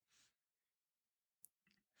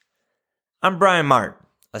I'm Brian Martin,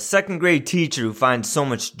 a second grade teacher who finds so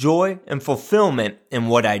much joy and fulfillment in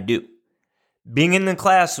what I do. Being in the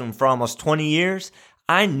classroom for almost 20 years,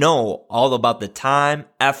 I know all about the time,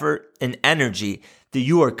 effort, and energy that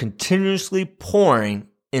you are continuously pouring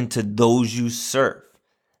into those you serve.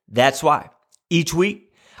 That's why each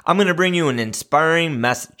week I'm going to bring you an inspiring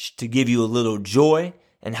message to give you a little joy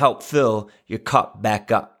and help fill your cup back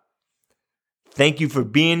up. Thank you for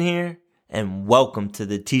being here, and welcome to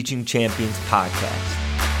the Teaching Champions Podcast.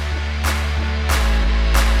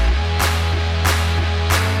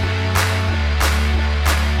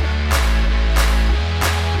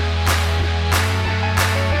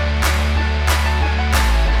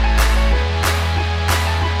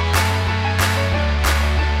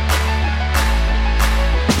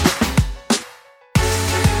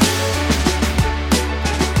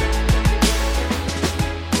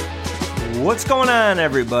 What's going on,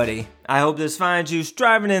 everybody? I hope this finds you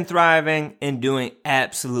striving and thriving and doing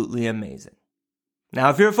absolutely amazing. Now,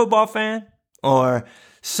 if you're a football fan or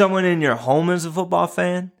someone in your home is a football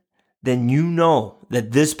fan, then you know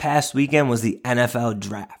that this past weekend was the NFL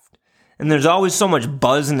draft. And there's always so much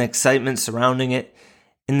buzz and excitement surrounding it.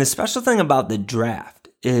 And the special thing about the draft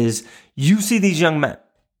is you see these young men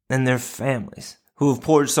and their families who have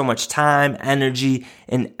poured so much time, energy,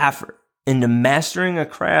 and effort into mastering a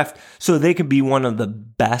craft so they could be one of the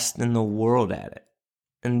best in the world at it.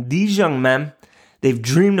 And these young men, they've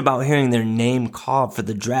dreamed about hearing their name called for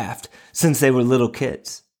the draft since they were little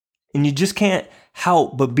kids. And you just can't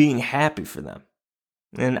help but being happy for them.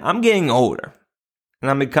 And I'm getting older,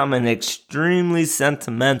 and I'm becoming extremely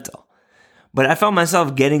sentimental. But I felt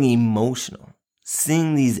myself getting emotional,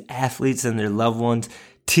 seeing these athletes and their loved ones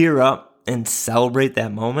tear up and celebrate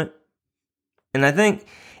that moment. And I think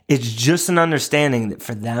it's just an understanding that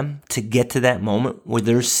for them to get to that moment where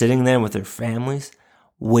they're sitting there with their families,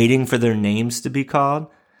 waiting for their names to be called,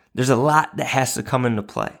 there's a lot that has to come into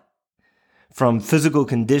play. From physical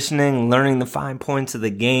conditioning, learning the fine points of the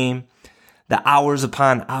game, the hours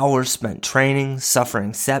upon hours spent training,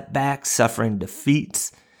 suffering setbacks, suffering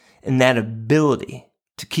defeats, and that ability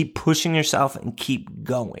to keep pushing yourself and keep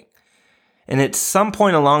going. And at some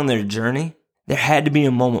point along their journey, there had to be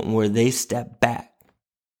a moment where they stepped back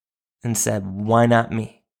and said, why not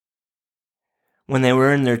me? When they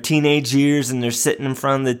were in their teenage years and they're sitting in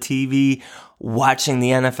front of the TV watching the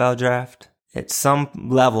NFL draft, at some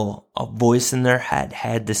level, a voice in their head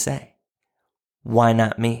had to say, why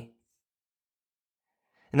not me?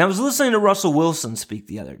 And I was listening to Russell Wilson speak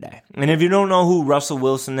the other day. And if you don't know who Russell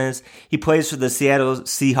Wilson is, he plays for the Seattle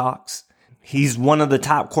Seahawks. He's one of the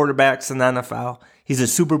top quarterbacks in the NFL. He's a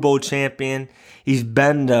Super Bowl champion. He's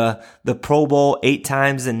been to the Pro Bowl 8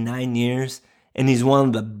 times in 9 years, and he's one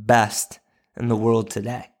of the best in the world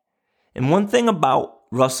today. And one thing about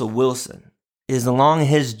Russell Wilson is along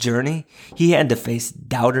his journey, he had to face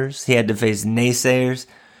doubters, he had to face naysayers,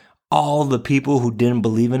 all the people who didn't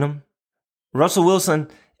believe in him. Russell Wilson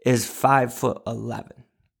is 5'11".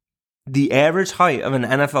 The average height of an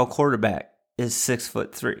NFL quarterback is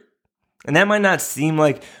 6'3". And that might not seem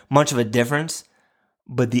like much of a difference,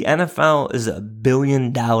 but the NFL is $1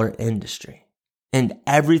 billion industry, and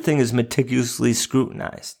everything is meticulously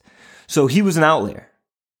scrutinized. So he was an outlier,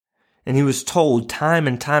 and he was told time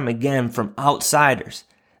and time again from outsiders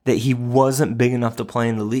that he wasn't big enough to play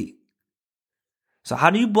in the league. So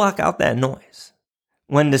how do you block out that noise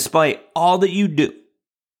when despite all that you do,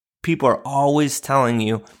 people are always telling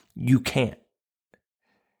you you can't?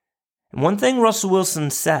 And one thing Russell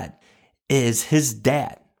Wilson said is his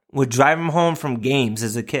dad would drive him home from games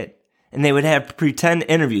as a kid, and they would have pretend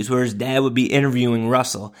interviews where his dad would be interviewing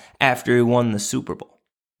Russell after he won the Super Bowl.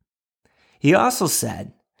 He also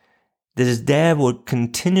said that his dad would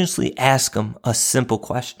continuously ask him a simple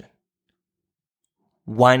question.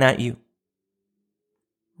 Why not you?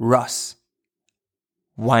 Russ,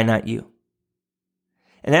 why not you?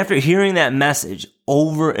 And after hearing that message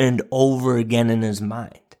over and over again in his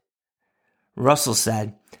mind, Russell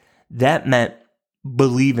said that meant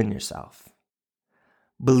believe in yourself.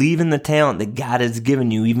 Believe in the talent that God has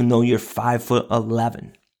given you, even though you're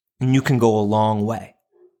 5'11", and you can go a long way.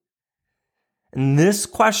 And this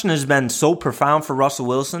question has been so profound for Russell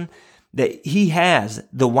Wilson that he has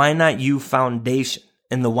the Why Not You Foundation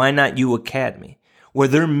and the Why Not You Academy, where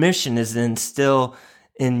their mission is to instill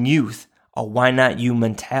in youth a why not you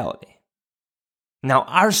mentality. Now,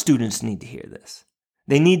 our students need to hear this.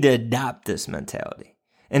 They need to adopt this mentality.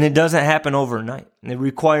 And it doesn't happen overnight. It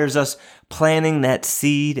requires us planting that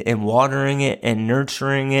seed and watering it and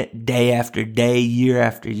nurturing it day after day, year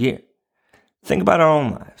after year. Think about our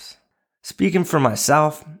own lives. Speaking for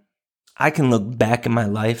myself, I can look back in my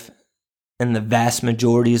life and the vast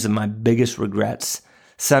majorities of my biggest regrets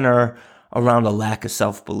center around a lack of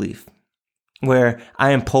self-belief, where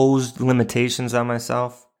I imposed limitations on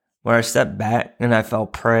myself, where I stepped back and I fell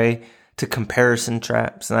prey to comparison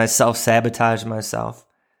traps and I self-sabotaged myself,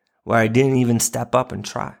 where I didn't even step up and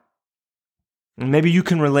try. And maybe you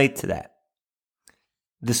can relate to that.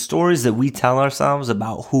 The stories that we tell ourselves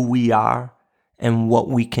about who we are and what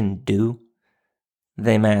we can do,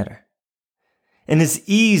 they matter. And it's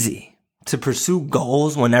easy to pursue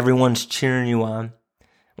goals when everyone's cheering you on,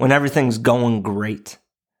 when everything's going great.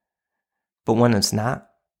 But when it's not,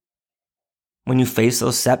 when you face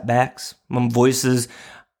those setbacks, when voices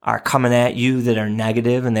are coming at you that are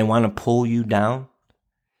negative and they want to pull you down,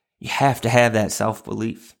 you have to have that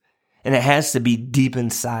self-belief. And it has to be deep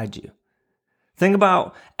inside you. Think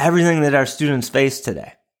about everything that our students face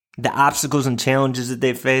today, the obstacles and challenges that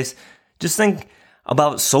they face. Just think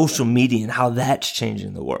about social media and how that's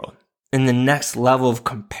changing the world and the next level of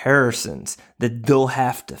comparisons that they'll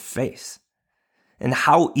have to face. And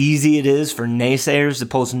how easy it is for naysayers to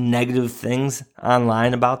post negative things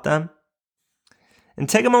online about them. And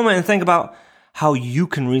take a moment and think about how you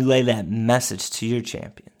can relay that message to your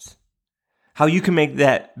champions. How you can make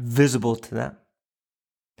that visible to them.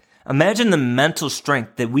 Imagine the mental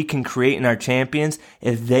strength that we can create in our champions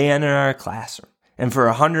if they enter our classroom and for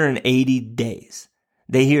 180 days,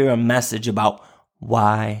 they hear a message about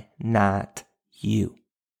why not you.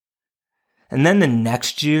 And then the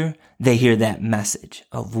next year, they hear that message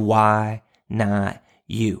of why not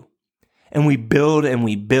you. And we build and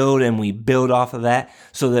we build and we build off of that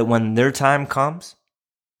so that when their time comes,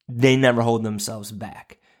 they never hold themselves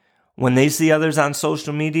back. When they see others on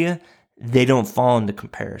social media, they don't fall into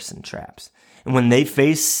comparison traps. And when they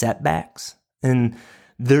face setbacks in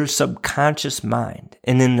their subconscious mind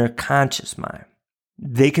and in their conscious mind,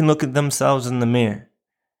 they can look at themselves in the mirror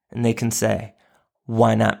and they can say,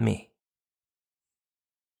 why not me?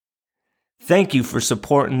 Thank you for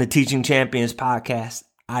supporting the Teaching Champions podcast.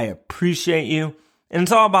 I appreciate you. And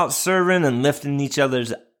it's all about serving and lifting each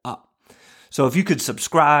other's up. So if you could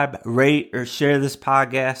subscribe, rate, or share this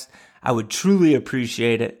podcast, I would truly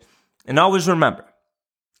appreciate it. And always remember,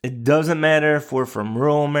 it doesn't matter if we're from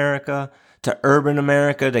rural America to urban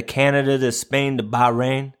America to Canada to Spain to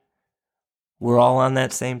Bahrain. We're all on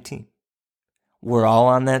that same team. We're all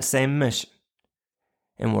on that same mission.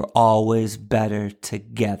 And we're always better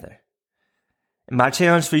together. And my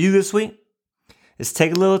challenge for you this week is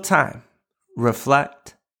take a little time,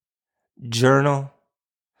 reflect, journal.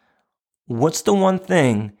 What's the one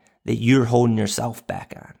thing that you're holding yourself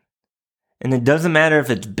back on? And it doesn't matter if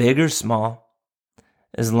it's big or small,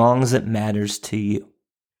 as long as it matters to you.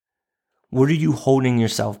 What are you holding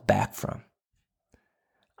yourself back from?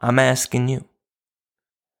 I'm asking you.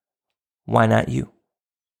 Why not you?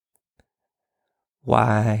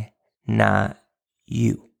 Why not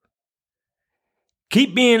you?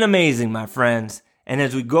 Keep being amazing, my friends. And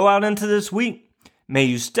as we go out into this week, may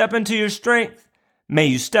you step into your strength, may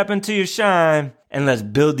you step into your shine, and let's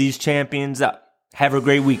build these champions up. Have a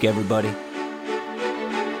great week, everybody.